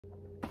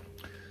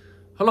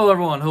Hello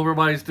everyone, hope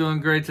everybody's doing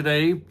great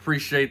today.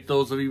 Appreciate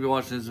those of you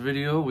watching this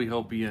video. We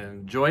hope you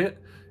enjoy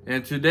it.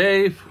 And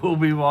today we'll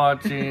be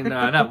watching, today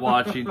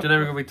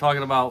we're going to be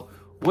talking about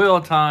Wheel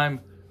of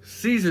Time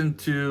Season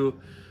 2.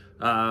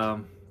 Got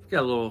a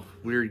little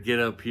weird get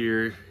up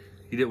here.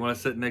 He didn't want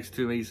to sit next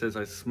to me. He says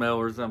I smell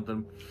or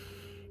something.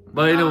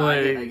 But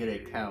anyway. I get a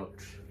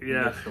couch.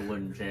 Yeah. Just a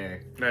wooden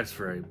chair. That's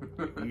right.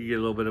 You get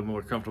a little bit of a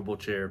more comfortable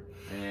chair.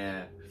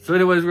 Yeah. So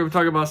anyways, we're going to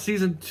talk about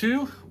Season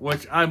 2,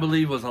 which I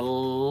believe was a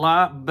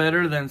lot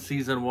better than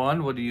Season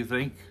 1. What do you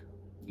think?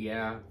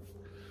 Yeah.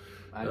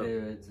 I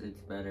do.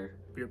 It's better.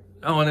 Yep.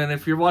 Oh, and then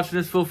if you're watching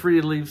this, feel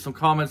free to leave some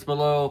comments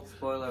below.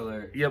 Spoiler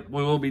alert. Yep,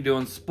 we will be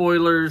doing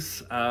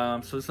spoilers.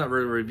 So it's not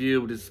really a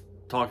review. We're just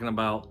talking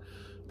about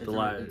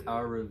it's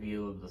our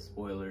review of the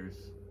spoilers.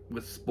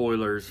 With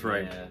spoilers,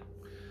 right. Yeah.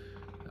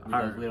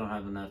 Because we don't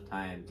have enough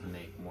time to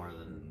make more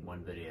than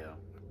one video.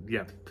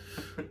 Yeah.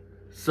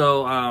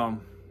 So,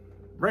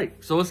 right.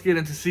 So let's get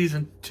into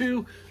Season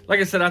 2.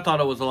 Like I said, I thought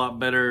it was a lot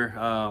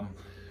better.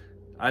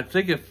 I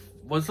think it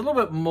was a little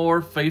bit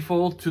more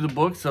faithful to the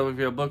book. So if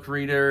you're a book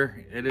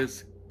reader, it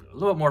is a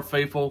little bit more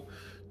faithful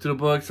to the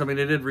books. I mean,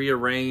 they did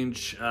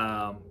rearrange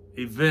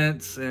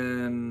events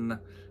and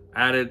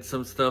added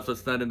some stuff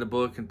that's not in the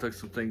book and took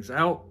some things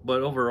out.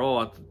 But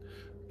overall,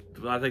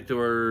 I think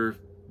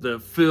the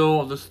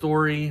feel of the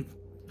story,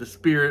 the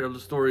spirit of the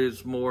story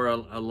is more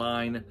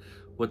aligned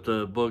with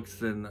the books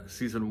than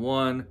Season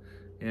 1.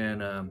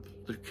 And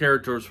the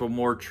characters were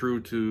more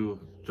true to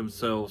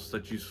themselves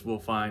that you will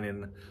find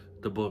in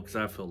the books,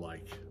 I feel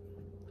like.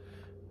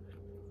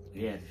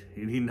 Yeah.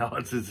 He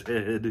nods his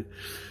head.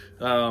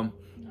 9.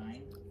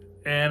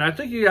 And I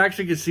think you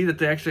actually can see that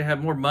they actually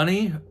had more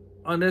money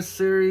on this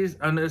series,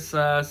 on this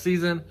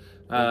season.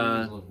 The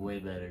weaves look way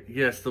better.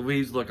 Yes, the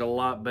weaves look a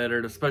lot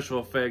better. The special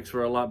effects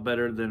were a lot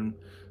better than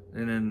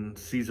in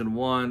Season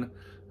 1.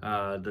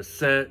 The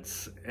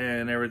sets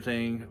and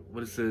everything,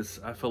 what is this?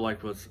 I feel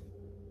like was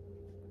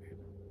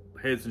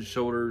heads and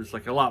shoulders,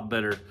 like a lot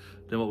better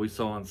than what we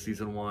saw in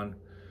Season 1.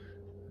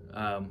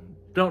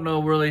 Don't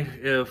know really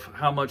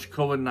how much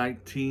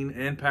COVID-19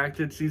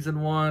 impacted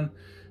Season 1.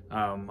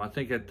 I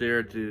think I've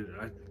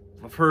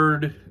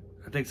heard,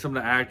 I think some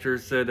of the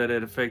actors said that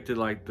it affected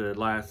like the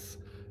last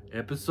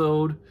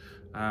episode.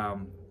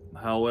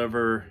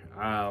 However,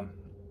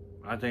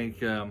 I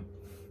think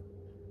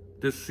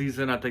this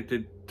season, I think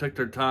they took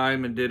their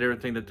time and did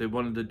everything that they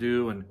wanted to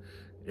do, and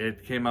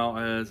it came out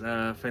as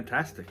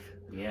fantastic.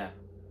 Yeah,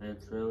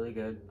 it's really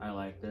good. I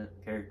liked it.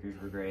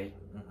 Characters were great.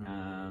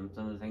 Some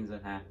of the things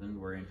that happened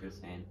were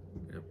interesting.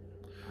 Yep.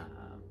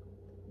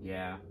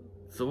 Yeah.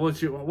 So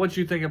what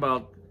you think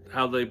about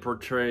how they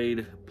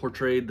portrayed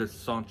the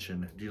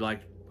Seanchan? Do you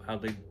like how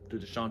they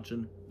did the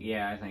Seanchan?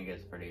 Yeah, I think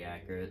it's pretty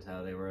accurate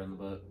how they were in the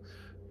book.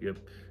 Yep.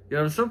 Yeah,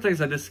 there's some things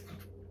I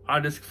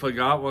just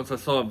forgot once I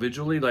saw it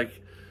visually,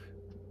 like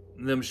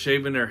them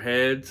shaving their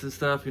heads and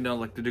stuff, you know,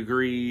 like the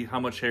degree, how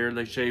much hair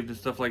they shaved and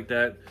stuff like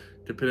that,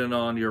 depending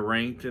on your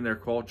rank in their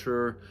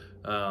culture.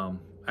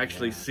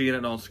 Actually seeing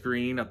it on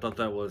screen, I thought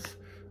that was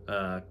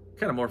kind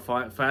of more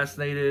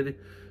fascinating.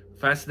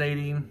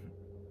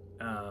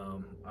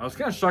 I was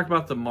kind of shocked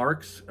about the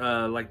marks,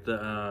 like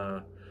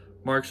the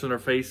marks on their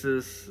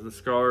faces, the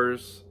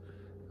scars.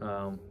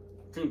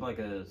 Seems like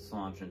a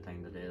Seanchan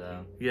thing to do,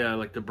 though. Yeah,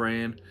 like the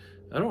brand.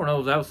 I don't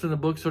know if that was in the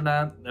books or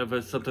not. If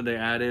it's something they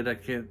added,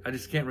 I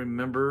just can't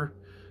remember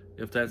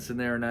if that's in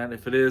there or not.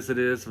 If it is, it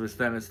is. If it's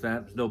not, it's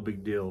not. It's no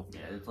big deal.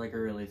 Yeah, it's like a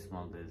really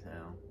small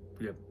detail.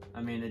 Yep.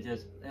 I mean,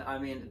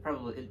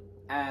 it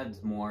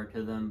adds more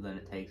to them than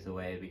it takes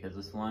away, because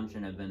the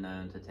Seanchan have been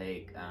known to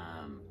take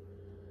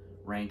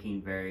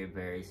ranking very,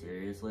 very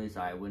seriously.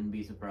 So I wouldn't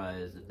be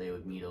surprised if they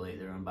would mutilate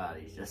their own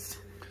bodies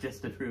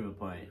just to prove a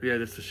point. Yeah,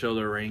 just to show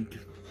their rank.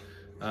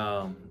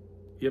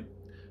 Yep.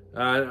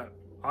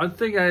 I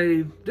think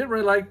I didn't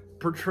really like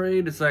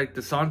portrayed. It's like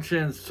the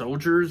Seanchan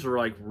soldiers are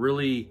like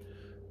really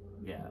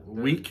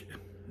weak.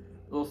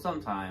 Well,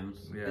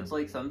 sometimes. Yeah. It's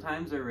like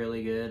sometimes they're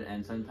really good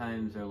and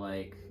sometimes they're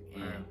like,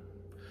 eh.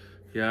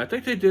 Yeah, I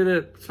think they did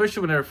it,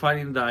 especially when they were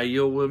fighting the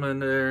Aiel women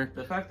there.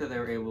 The fact that they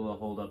were able to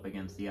hold up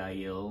against the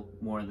Aiel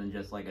more than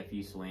just like a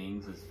few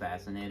swings is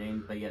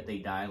fascinating, but yet they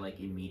die like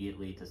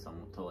immediately to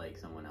someone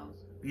else.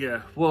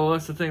 Yeah, well,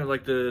 that's the thing.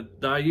 Like the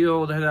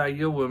Aiel, they had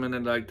Aiel women,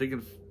 and like they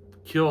can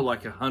kill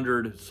like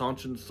 100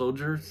 Seanchan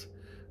soldiers.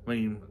 I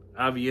mean,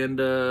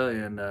 Avienda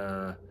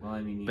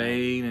and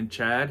Bane and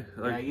Chad.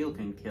 Like, Aiel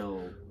can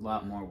kill a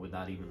lot more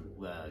without even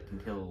can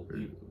kill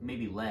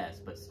maybe less,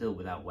 but still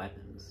without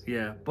weapons.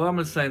 Yeah, but I'm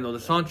just saying though, the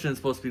Seanchan is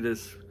supposed to be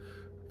this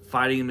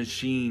fighting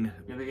machine.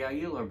 Yeah, but the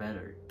Aiel are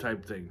better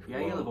Type thing. The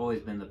Aiel have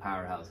always been the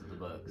powerhouse of the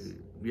books.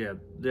 Yeah,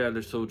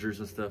 they're soldiers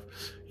and stuff.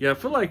 Yeah, I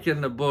feel like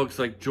in the books,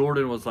 like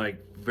Jordan was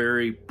like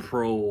very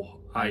pro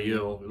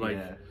Aiel. Like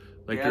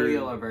the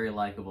Aiel are very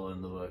likable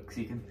in the books.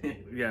 You can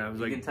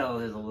you can tell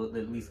there's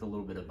at least a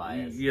little bit of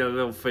bias. Yeah,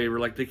 they'll favor,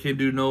 like they can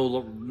do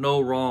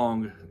no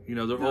wrong. You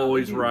know, they're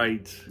always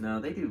right. No,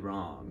 they do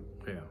wrong.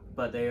 Yeah.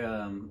 But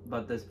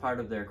but there's part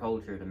of their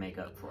culture to make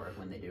up for it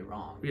when they do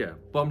wrong. Yeah,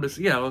 but that's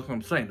what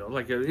I'm saying though.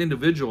 Like an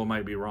individual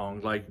might be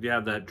wrong. Like you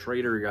have that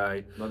traitor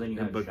guy. Well, then you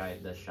have the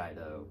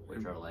Shido,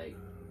 which are like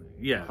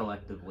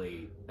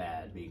collectively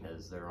bad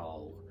because they're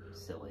all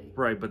silly.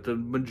 Right, but the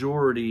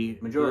majority,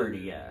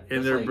 yeah,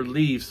 and their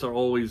beliefs are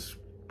always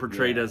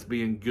portrayed as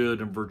being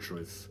good and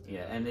virtuous.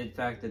 Yeah, and in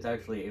fact,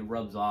 it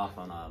rubs off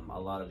on a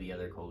lot of the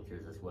other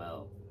cultures as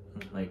well.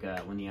 Like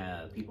when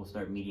people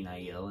start meeting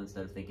Aiel,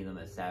 instead of thinking them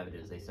as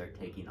savages, they start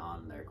taking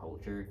on their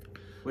culture,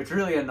 which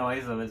really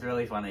annoys them. It's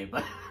really funny,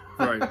 but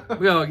right.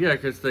 Well, yeah,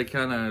 because they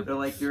kind of they're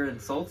like, you're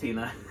insulting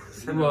us.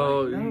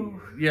 Well, like, no.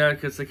 Yeah,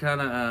 because they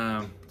kind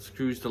of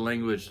screws the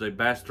language. They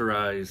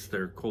bastardize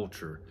their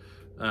culture,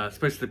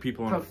 especially the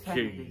people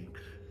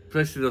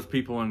especially those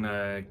people in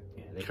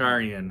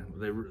Carrion.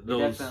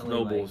 Those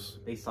nobles.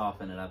 Like, they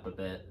soften it up a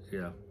bit.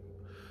 Yeah.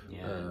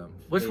 Yeah.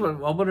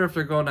 I wonder if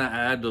they're going to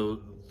add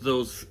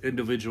those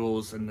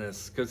individuals in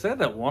this, because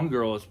that one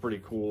girl is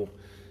pretty cool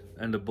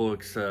in the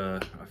books. I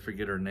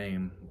forget her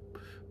name,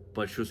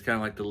 but she was kind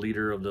of like the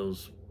leader of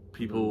those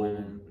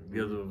people.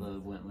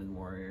 The Wentland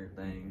warrior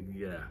thing.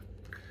 Yeah.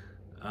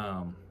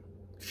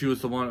 She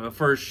was the one. At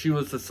first, she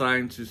was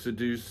assigned to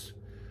seduce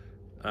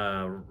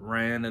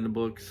Rand in the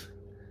books,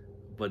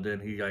 but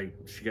then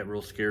she got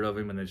real scared of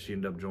him, and then she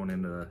ended up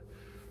joining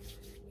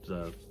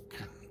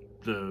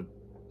the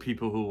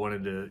people who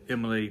wanted to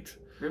emulate.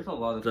 There's a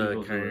lot of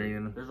people.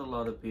 There's a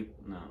lot of people.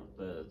 No,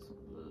 the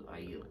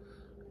Aiel.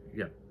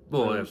 Yeah.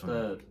 Well,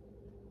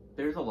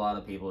 there's a lot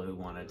of people who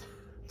wanted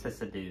to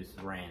seduce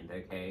Rand.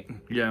 Okay.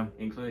 Yeah.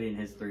 Including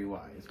his 3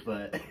 wives,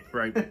 but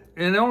right.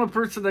 And the only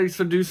person they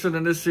seducing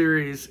in this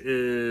series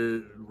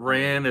is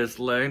Rand is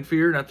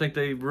Lanfear, and I think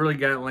they really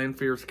got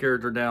Lanfear's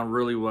character down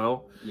really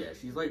well. Yeah,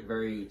 she's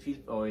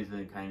always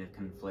been kind of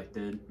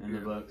conflicted in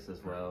the books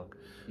as well.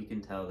 You can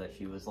tell that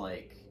she was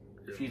like.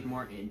 She's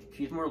more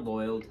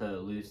loyal to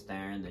Luce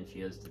Theron than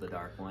she is to the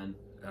Dark One.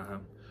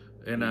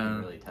 And you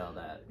can really tell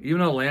that. Even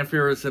though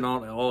Lanfear is in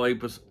all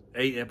 8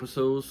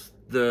 episodes,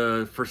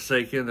 the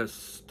Forsaken that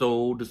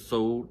stole the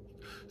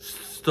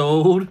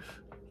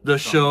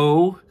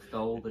show.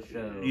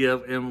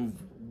 Yep, in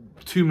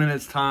 2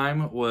 minutes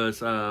time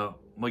was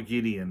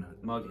Moghedien.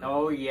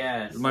 Oh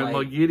yes,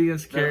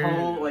 Moghedien's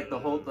character. The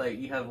whole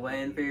you have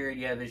Lanfear,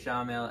 you have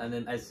Ishamel, and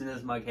then as soon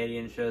as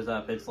Moghedien shows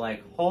up, it's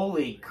like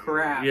holy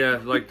crap. Yeah,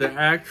 like the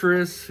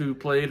actress who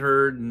played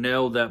her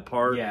nailed that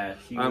part. Yeah,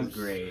 she was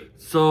great.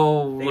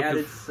 So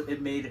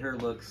it made her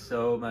look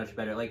so much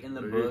better. Like in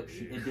the book,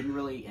 it didn't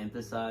really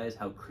emphasize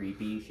how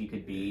creepy she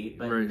could be,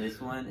 but in this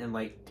one, in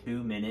like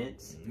 2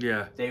 minutes,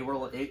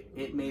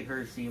 it made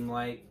her seem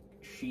like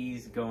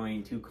she's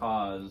going to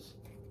cause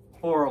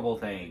horrible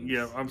things.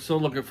 Yeah, I'm so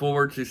looking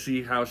forward to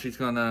see how she's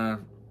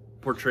gonna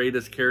portray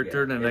this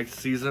character in the next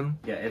season.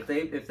 Yeah, if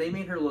they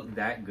made her look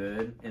that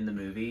good in the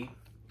movie,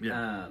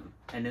 and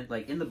then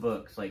in the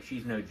books,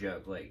 she's no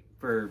joke. Like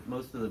for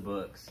most of the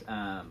books,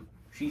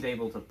 she's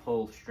able to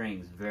pull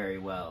strings very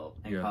well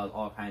and cause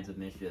all kinds of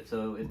mischief.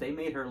 So if they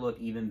made her look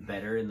even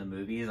better in the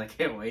movies, I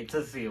can't wait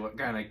to see what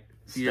kind of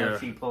stuff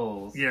she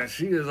pulls. Yeah,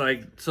 she is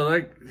so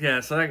that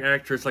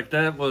actress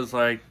that was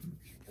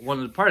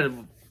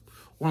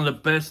one of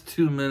the best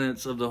 2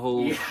 minutes of the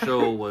whole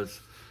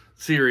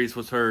series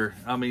was her.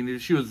 I mean,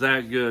 she was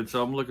that good.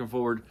 So I'm looking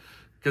forward,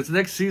 because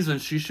next season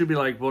she should be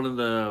one of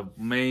the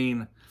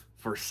main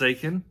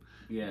Forsaken.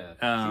 Yeah,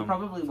 she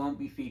probably won't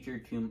be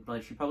featured too.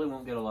 She probably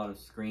won't get a lot of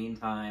screen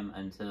time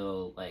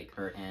until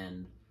her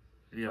end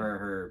or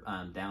her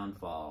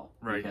downfall,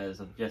 right?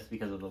 Because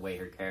of the way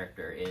her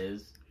character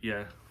is.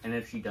 Yeah, and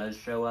if she does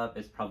show up,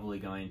 it's probably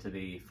going to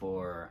be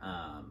for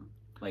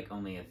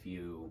only a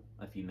few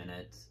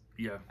minutes.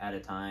 Yeah. At a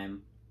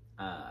time,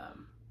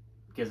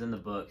 because in the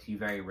books you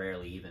very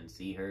rarely even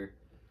see her,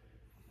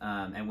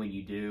 and when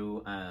you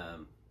do,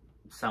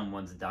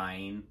 someone's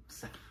dying.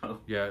 So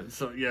because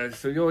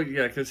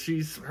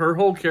her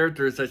whole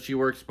character is that she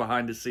works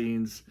behind the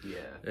scenes.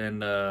 Yeah,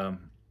 and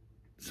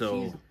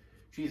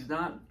she's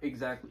not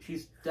exactly.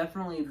 She's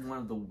definitely one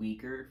of the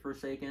weaker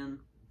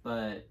Forsaken,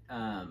 but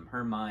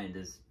her mind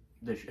is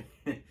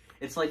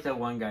it's like that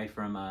one guy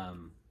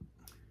from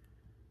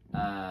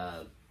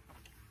the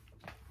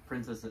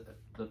Princess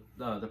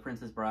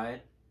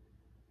Bride,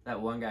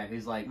 that one guy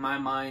who's like, my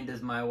mind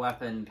is my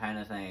weapon kind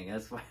of thing.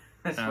 That's what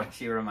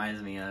she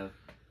reminds me of.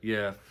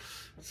 Yeah,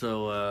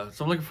 so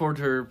I'm looking forward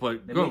to her.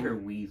 But they make her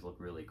weaves look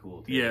really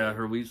cool too. Yeah,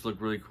 her weaves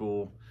look really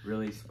cool.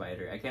 Really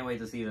spider. I can't wait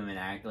to see them in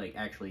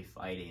actually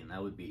fighting.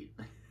 That would be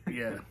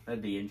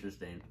that'd be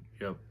interesting.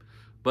 Yep.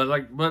 But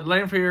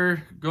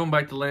Lanfear, going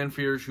back to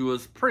Lanfear, she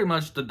was pretty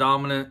much the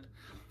dominant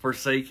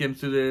Forsaken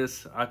through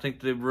this. I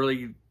think they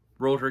really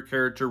wrote her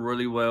character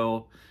really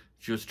well.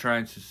 She was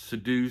trying to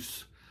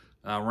seduce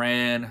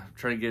Rand,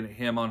 trying to get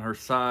him on her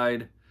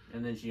side.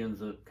 And then she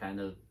ends up kind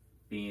of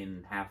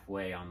being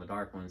halfway on the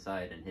Dark One's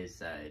side and his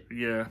side.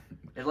 Yeah.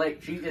 It's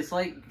like she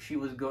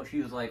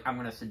was like, I'm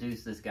gonna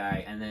seduce this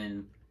guy, and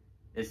then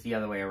it's the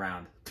other way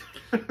around.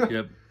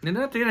 Yep. And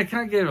at the end, I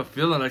kind of get a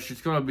feeling like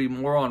she's gonna be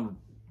more on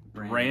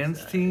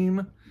Rand's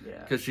team. Yeah.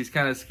 Because she's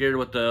kind of scared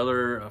what the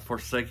other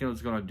Forsaken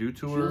was going to do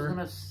to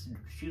her.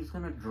 She was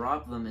gonna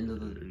drop them into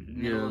the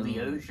middle of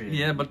the ocean.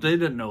 Yeah, but they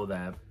didn't know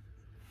that.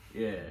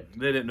 Yeah.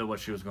 They didn't know what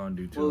she was going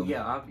to do to them. Well,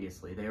 yeah,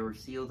 obviously they were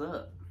sealed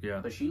up. Yeah.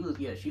 But she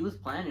was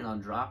planning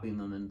on dropping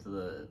them into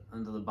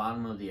the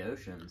bottom of the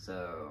ocean.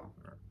 So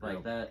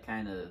like that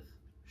kind of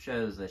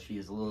shows that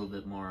she's a little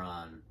bit more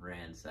on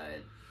Rand's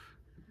side.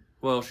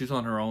 Well, she's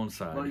on her own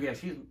side. Well, yeah,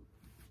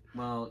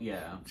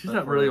 she's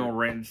not really on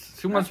Rand.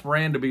 She wants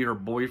Rand to be her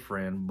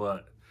boyfriend,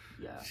 but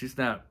yeah, she's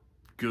not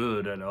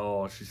good at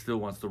all. She still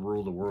wants to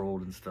rule the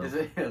world and stuff.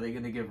 Are they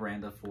going to give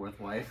Rand a fourth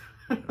wife?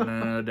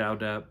 Nah, I doubt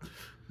that.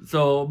 So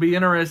it'll be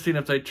interesting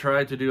if they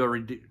try to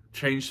do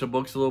change the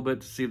books a little bit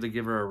to see if they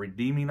give her a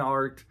redeeming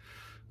arc.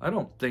 I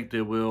don't think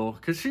they will,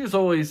 because she was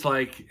always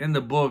like in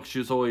the book. She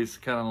was always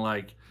kind of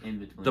like in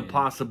between the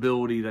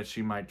possibility that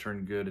she might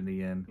turn good in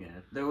the end. Yeah,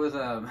 there was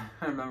I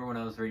remember when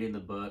I was reading the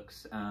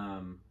books.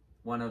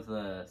 One of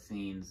the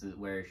scenes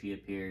where she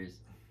appears,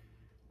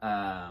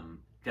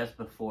 just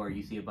before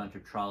you see a bunch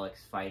of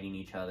Trollocs fighting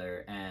each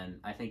other,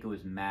 and I think it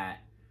was Matt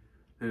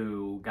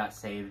who got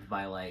saved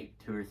by like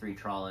 2 or 3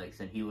 Trollocs,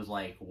 and he was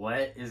like,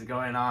 "What is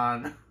going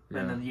on?" Yeah.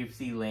 And then you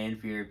see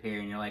Lanfear appear,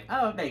 and you're like,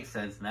 "Oh, it makes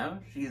sense now.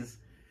 She's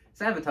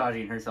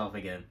sabotaging herself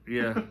again."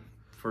 Yeah,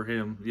 for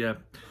him, yeah.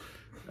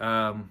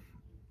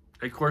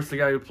 Of course, the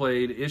guy who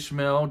played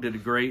Ishmael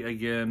did great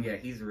again. Yeah,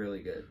 he's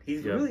really good.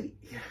 He's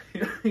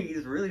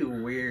he's really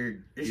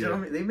weird.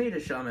 They made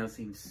Ishmael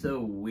seem so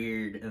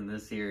weird in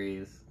this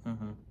series.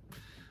 Mm-hmm.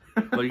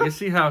 But you can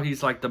see how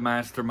he's like the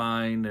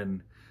mastermind,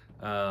 and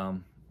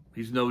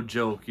he's no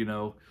joke, you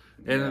know.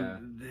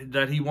 And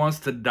that he wants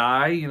to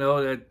die, you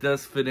know, that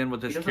does fit in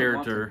with his character.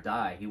 He doesn't want to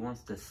die. He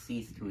wants to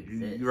cease to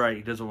exist. Right.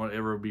 He doesn't want to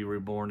ever be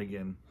reborn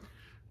again,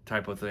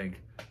 type of thing.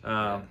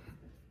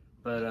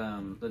 But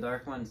the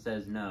Dark One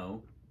says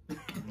no.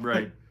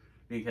 Right.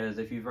 Because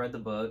if you've read the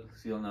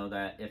books, you'll know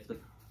that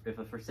if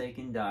a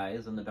Forsaken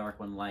dies and the Dark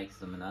One likes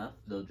them enough,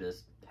 they'll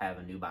just have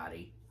a new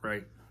body.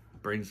 Right.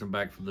 Brings them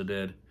back from the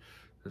dead.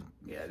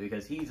 Yeah,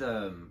 because he's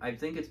I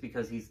think it's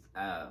because he's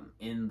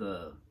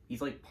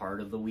he's like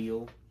part of the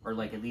wheel, or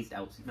like at least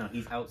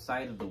he's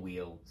outside of the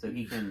wheel, so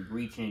he can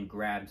reach in,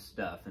 grab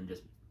stuff, and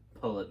just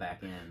pull it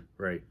back in.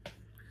 Right.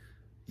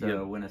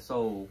 So when a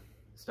soul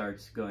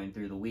starts going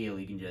through the wheel,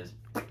 he can just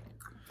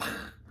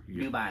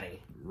new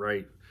body.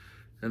 Right.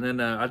 And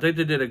then I think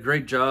they did a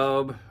great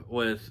job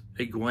with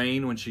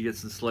Egwene when she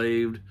gets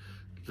enslaved.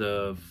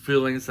 The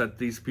feelings that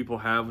these people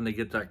have when they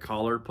get that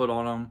collar put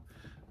on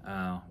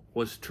them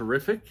was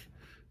terrific.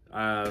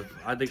 I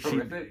think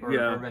terrific or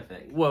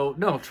horrific? Well,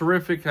 no,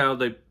 terrific how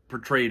they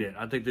portrayed it.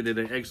 I think they did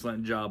an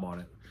excellent job on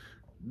it.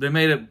 They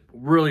made it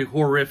really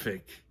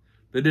horrific.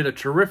 They did a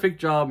terrific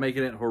job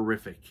making it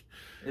horrific.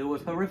 It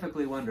was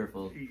horrifically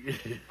wonderful.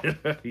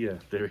 Yeah,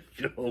 there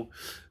you go.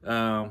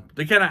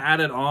 They kind of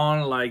added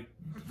on, like,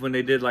 when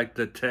they did, like,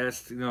 the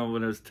test, you know,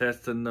 when it was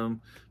testing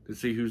them to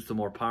see who's the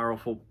more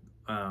powerful.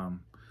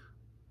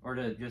 Or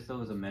just so it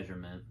was a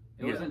measurement.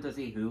 It wasn't to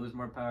see who was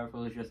more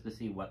powerful, it was just to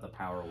see what the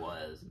power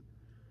was.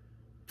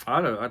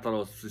 I thought it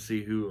was to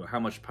see how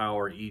much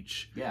power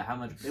each... Yeah, how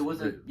much... It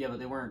wasn't... Yeah, but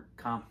they weren't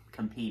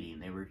competing.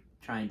 They were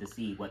trying to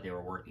see what they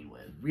were working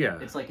with. Yeah.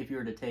 It's like if you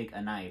were to take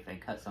a knife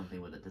and cut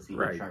something with it to see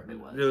how sharp it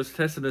was. It was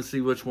testing to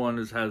see which one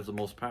has the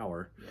most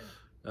power.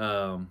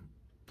 Yeah.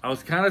 I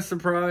was kind of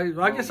surprised.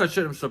 Well, I guess I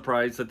shouldn't have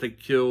surprised that they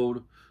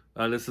killed...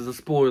 this is a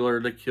spoiler.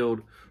 They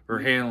killed her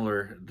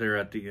handler there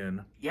at the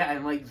end. Yeah,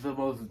 in like the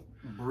most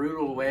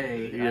brutal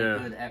way I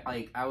could.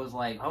 Like, I was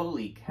like,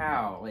 holy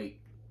cow. Like,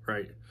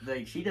 right.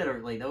 Like, she did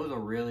that was a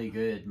really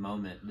good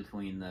moment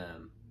between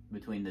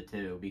the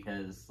two,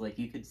 because like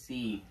you could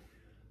see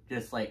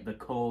just like the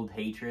cold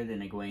hatred in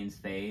Egwene's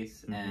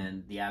face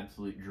and the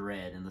absolute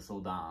dread in the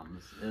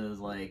Soldam's. It was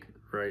like,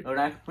 right.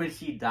 When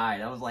she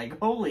died, I was like,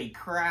 holy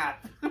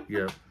crap.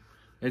 Yeah.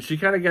 And she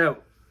kind of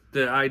got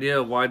the idea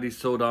of why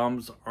these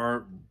Soldams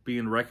aren't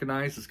being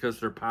recognized is because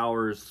their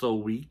power is so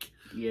weak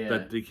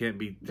that they can't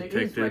be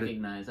detected. It is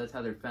recognized. That's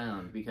how they're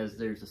found, because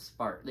there's a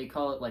spark. They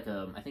call it like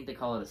I think they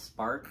call it a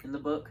spark in the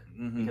book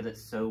because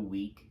it's so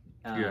weak.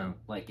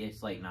 Like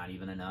it's like not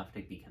even enough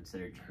to be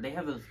considered. They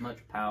have as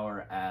much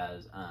power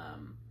as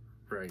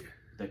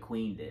the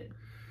Queen did,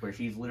 where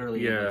she's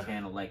literally able to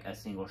channel like a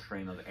single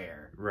stream of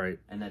air. Right.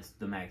 And that's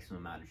the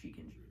maximum amount she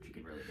can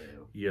really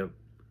do. Yep.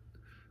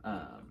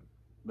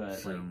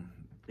 But like,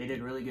 they did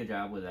a really good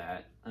job with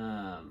that.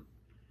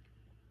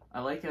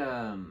 I like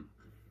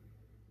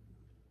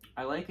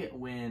it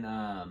when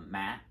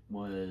Matt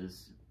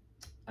was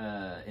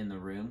in the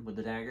room with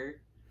the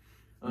dagger.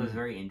 It was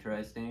very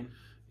interesting.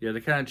 Yeah,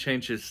 they kind of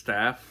changed his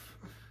staff.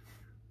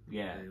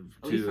 Yeah,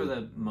 at least for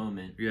the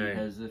moment. Yeah,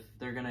 because if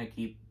they're gonna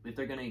keep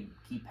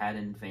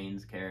Paddon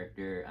Fane's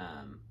character,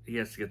 he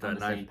has to get that on the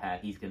knife. same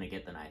path. He's gonna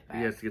get the knife back.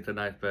 He has to get the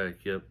knife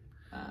back. Yep.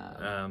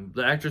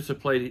 The actress who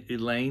played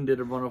Elaine did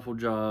a wonderful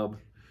job.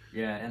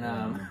 Yeah,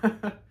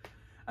 and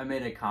I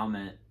made a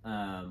comment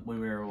when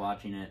we were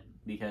watching it,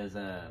 because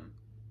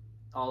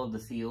all of the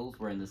seals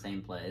were in the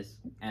same place,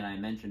 and I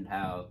mentioned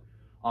how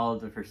all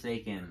of the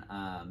Forsaken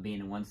being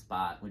in one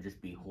spot would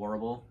just be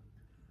horrible.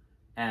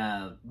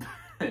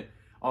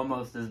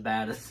 Almost as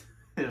bad as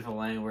if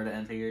Elaine were to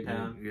enter your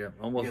town. Yeah,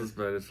 almost as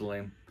bad as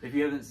Elaine. If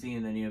you haven't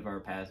seen any of our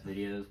past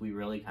videos, we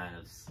really kind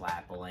of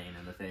slap Elaine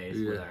in the face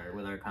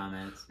with our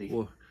comments.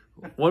 Well,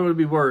 what would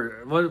be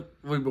worse? What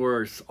would be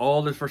worse?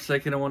 All the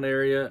Forsaken in one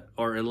area,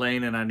 or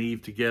Elaine and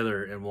Nynaeve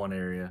together in one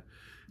area?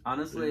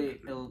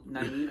 Honestly,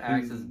 Nynaeve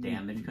acts as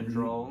damage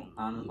control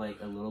on like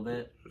a little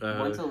bit.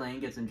 Once Elaine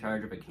gets in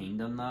charge of a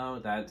kingdom,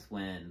 though, that's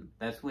when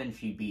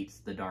she beats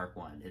the Dark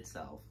One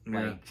itself.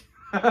 Yeah.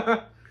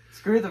 Like,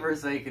 screw the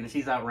Forsaken.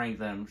 She's outranked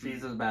them.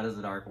 She's as bad as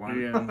the Dark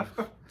One. Yeah,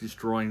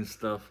 destroying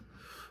stuff.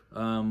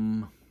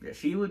 Yeah,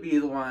 she would be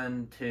the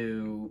one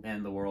to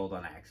end the world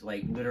on accident.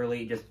 Like,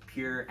 literally just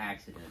pure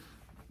accident.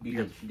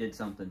 Because she did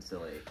something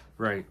silly.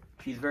 Right.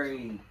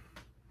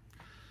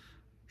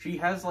 She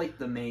has, like,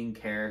 the main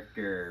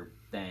character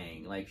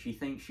thing. Like, she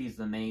thinks she's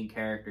the main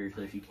character,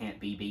 so she can't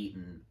be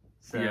beaten.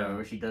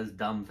 So she does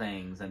dumb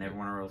things, and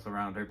everyone else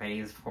around her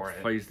pays for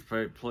it. Plays the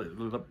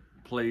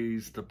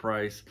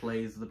price.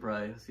 Plays the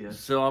price, yes.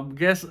 So I'm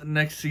guessing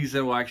next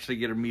season we'll actually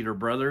get to meet her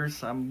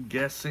brothers. I'm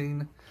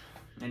guessing.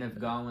 And if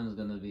Gawain's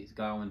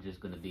just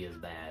gonna be as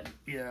bad.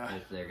 Yeah.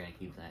 If they're gonna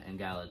keep that, and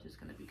Galad's just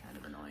gonna be kind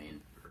of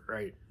annoying.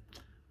 Right.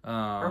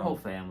 Her whole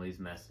family's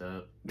messed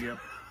up. Yep.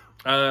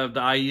 The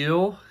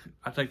Aiel,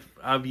 I think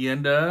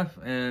Avienda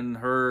and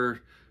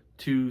her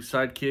two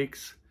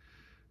sidekicks,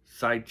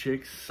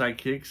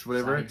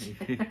 whatever,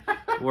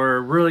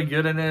 were really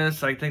good in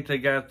this. I think they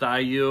got the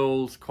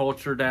Aiel's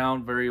culture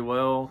down very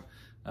well.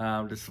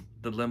 Just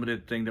the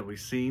limited thing that we've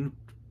seen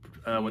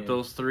with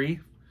those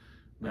three.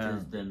 Which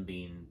is them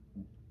beating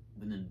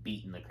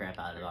the crap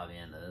out of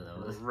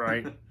Avienda.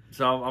 Right.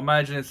 So I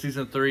imagine in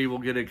season 3 we'll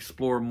get to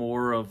explore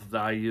more of the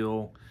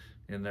Aiel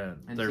and their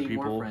see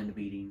people. More friend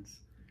beatings.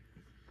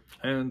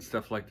 And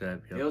stuff like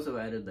that. Yep. They also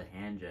added the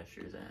hand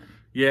gestures in.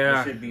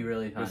 Yeah. It should be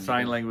really fun. The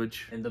sign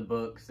language. In the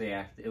books,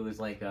 it was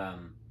like a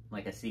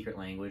secret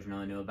language no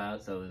one knew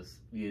about, so it was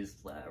used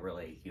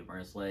really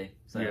humorously.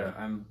 So yeah.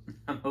 I'm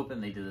hoping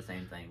they do the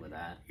same thing with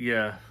that.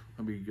 Yeah,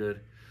 that'd be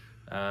good.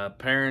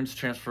 Parents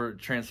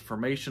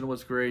transformation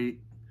was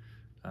great.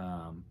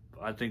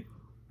 I think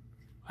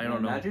I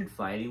don't know. Imagine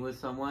fighting with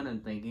someone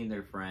and thinking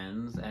they're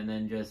friends, and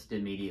then just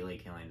immediately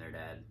killing their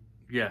dad.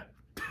 Yeah.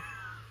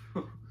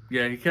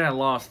 Yeah, he kind of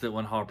lost it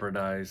when Hopper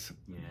dies.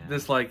 Yeah.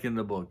 Just like in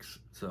the books.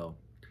 So,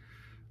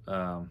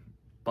 but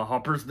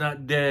Hopper's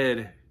not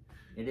dead.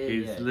 It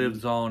is. He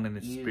lives on in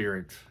his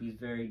spirit. He's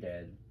very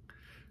dead.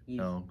 He's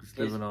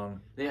living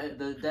on.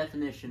 The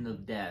definition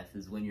of death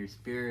is when your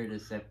spirit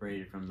is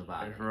separated from the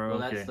body. Well,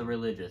 that's the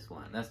religious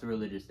one. That's the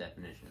religious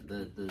definition.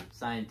 The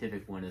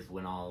scientific one is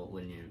when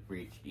you've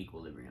reached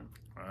equilibrium.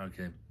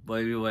 Okay. But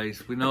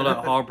anyways, we know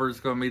that Hopper's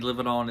going to be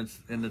living on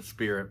in the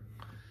spirit,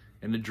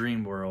 in the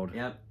dream world.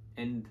 Yep.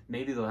 And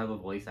maybe they'll have a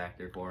voice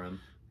actor for him.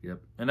 Yep.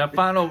 And that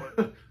final...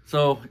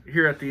 So,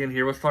 here at the end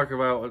here, let's talk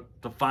about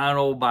the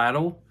final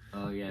battle.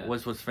 Oh, yeah.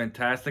 Which was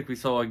fantastic. We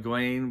saw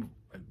Egwene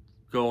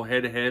go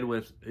head-to-head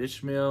with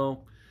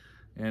Ishmael.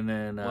 And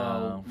then...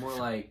 Well, more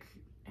like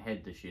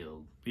head to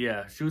shield.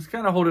 Yeah, she was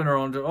kind of holding her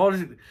own.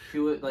 She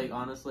would, like,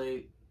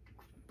 honestly,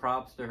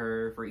 props to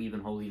her for even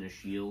holding a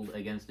shield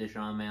against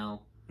Ishamael.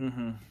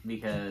 Mm-hmm.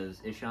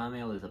 Because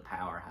Ishamael is a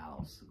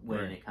powerhouse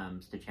when it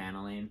comes to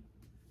channeling.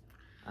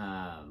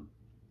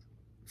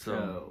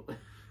 So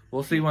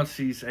we'll see once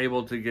she's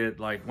able to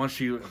get, like, once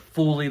she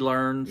fully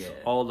learns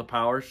all the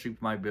powers, she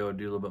might be able to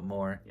do a little bit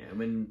more. Yeah,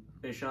 when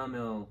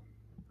Ishamael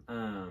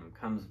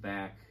comes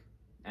back,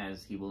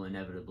 as he will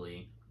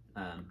inevitably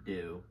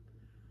do,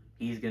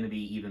 he's going to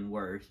be even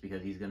worse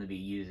because he's going to be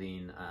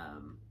using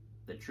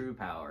the true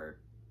power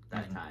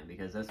that time,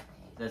 because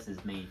that's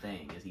his main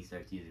thing, is he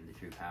starts using the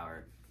true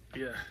power.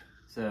 Yeah.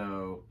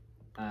 So,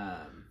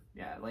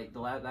 yeah, like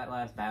that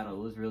last battle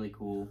was really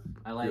cool.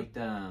 I liked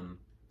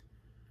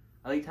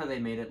how they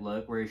made it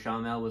look, where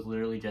Ishamael was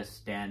literally just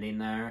standing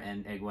there,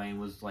 and Egwene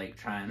was like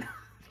trying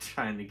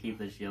to keep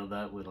the shield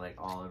up with like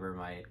all of her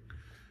might.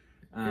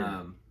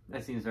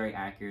 That seems very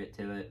accurate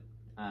to it,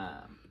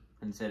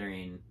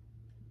 considering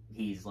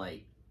he's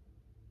like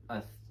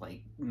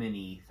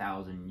many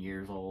thousand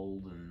years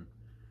old and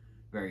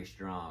very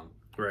strong.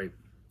 Right.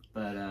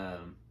 But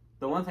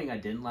the one thing I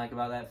didn't like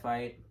about that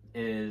fight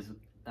is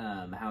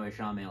how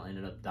Ishamael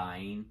ended up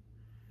dying,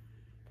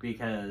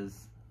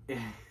 because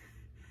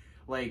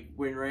like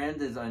when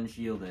Rand is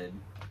unshielded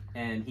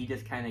and he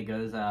just kind of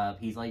goes up,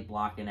 he's like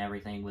blocking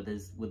everything with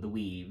the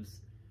weaves,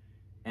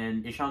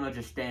 and Ishamael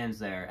just stands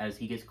there as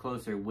he gets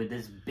closer with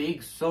this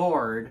big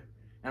sword,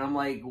 and I'm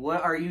like,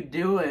 what are you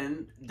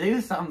doing?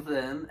 Do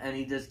something. And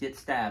he just gets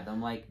stabbed.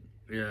 I'm like,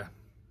 yeah,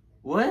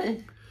 what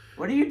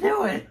are you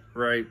doing?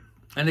 Right.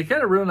 And they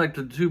kind of ruined like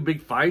the two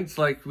big fights.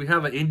 Like we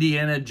have an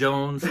Indiana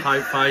Jones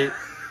type fight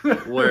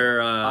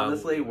where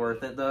honestly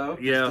worth it though.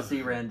 Yeah. Just to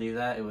see Rand do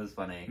that, it was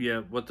funny.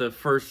 Yeah, with the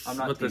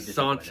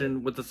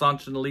Sanchin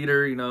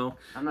leader, you know.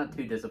 I'm not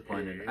too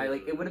disappointed.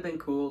 It would have been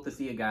cool to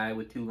see a guy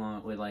with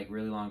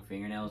really long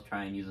fingernails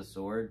try and use a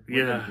sword.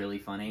 Would have been really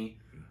funny.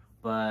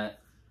 But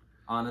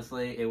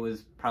honestly, it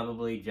was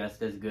probably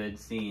just as good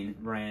seeing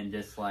Rand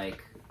just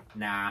like,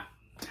 nah.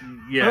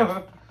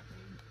 Yeah.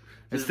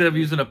 Instead of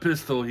using a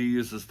pistol, he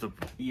uses the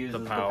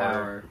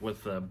power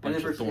with a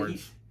bunch of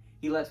thorns.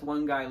 He lets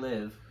one guy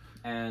live,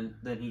 and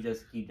then he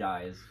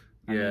dies.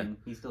 I mean,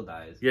 he still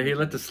dies. Yeah, he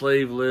let the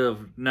slave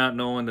live, not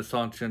knowing the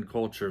Sanchin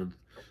culture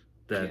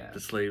that the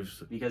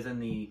slaves. Because in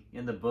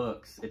the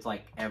books, it's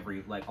like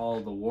all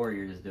the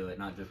warriors do it,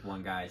 not just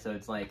one guy. So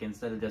it's like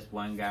instead of just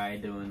one guy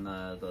doing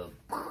the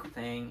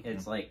thing,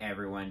 it's like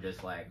everyone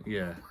just like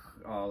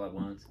all at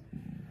once.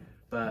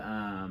 But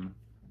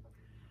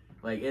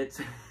like it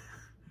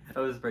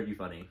was pretty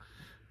funny.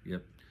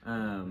 Yep.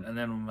 And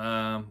then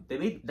they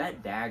made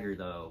that dagger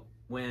though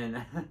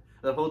when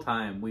the whole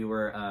time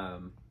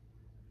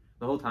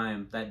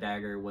that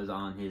dagger was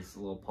on his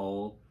little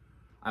pole.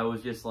 I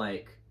was just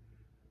like,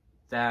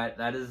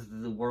 that is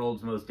the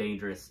world's most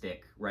dangerous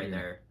stick right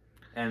there.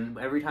 And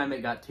every time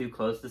it got too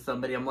close to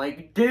somebody, I'm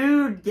like,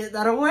 dude, get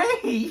that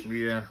away!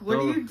 Yeah. What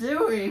are you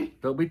doing?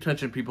 Don't be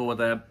touching people with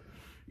that.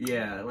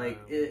 Yeah, like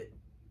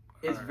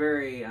it's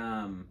very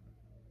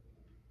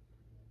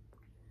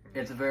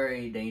it's a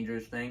very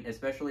dangerous thing,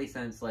 especially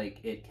since like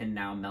it can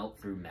now melt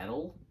through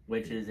metal,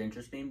 which is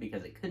interesting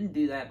because it couldn't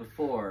do that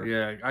before.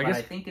 Yeah,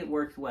 I think it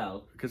works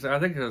well. Because I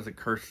think it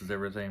curses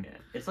everything. Yeah.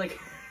 It's like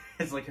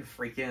it's like a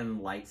freaking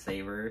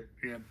lightsaber.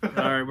 Yeah.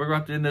 Alright, we're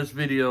going to end this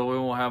video. We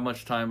won't have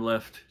much time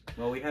left.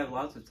 Well, we have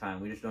lots of time.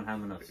 We just don't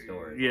have enough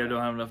storage. Yeah,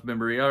 don't have enough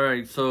memory.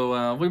 Alright,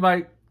 so we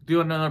might do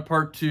another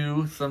part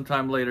 2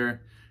 sometime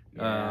later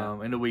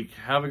in the week.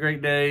 Have a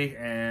great day,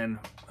 and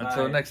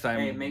until next time.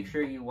 Hey, make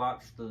sure you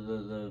watch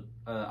the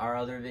our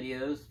other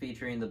videos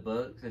featuring the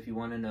books if you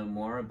want to know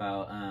more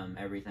about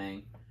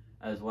everything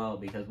as well,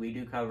 because we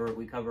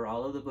cover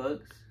all of the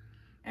books,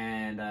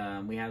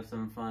 and we have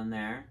some fun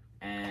there.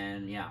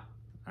 And yeah.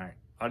 All right.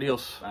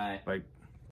 Adios. Bye. Bye.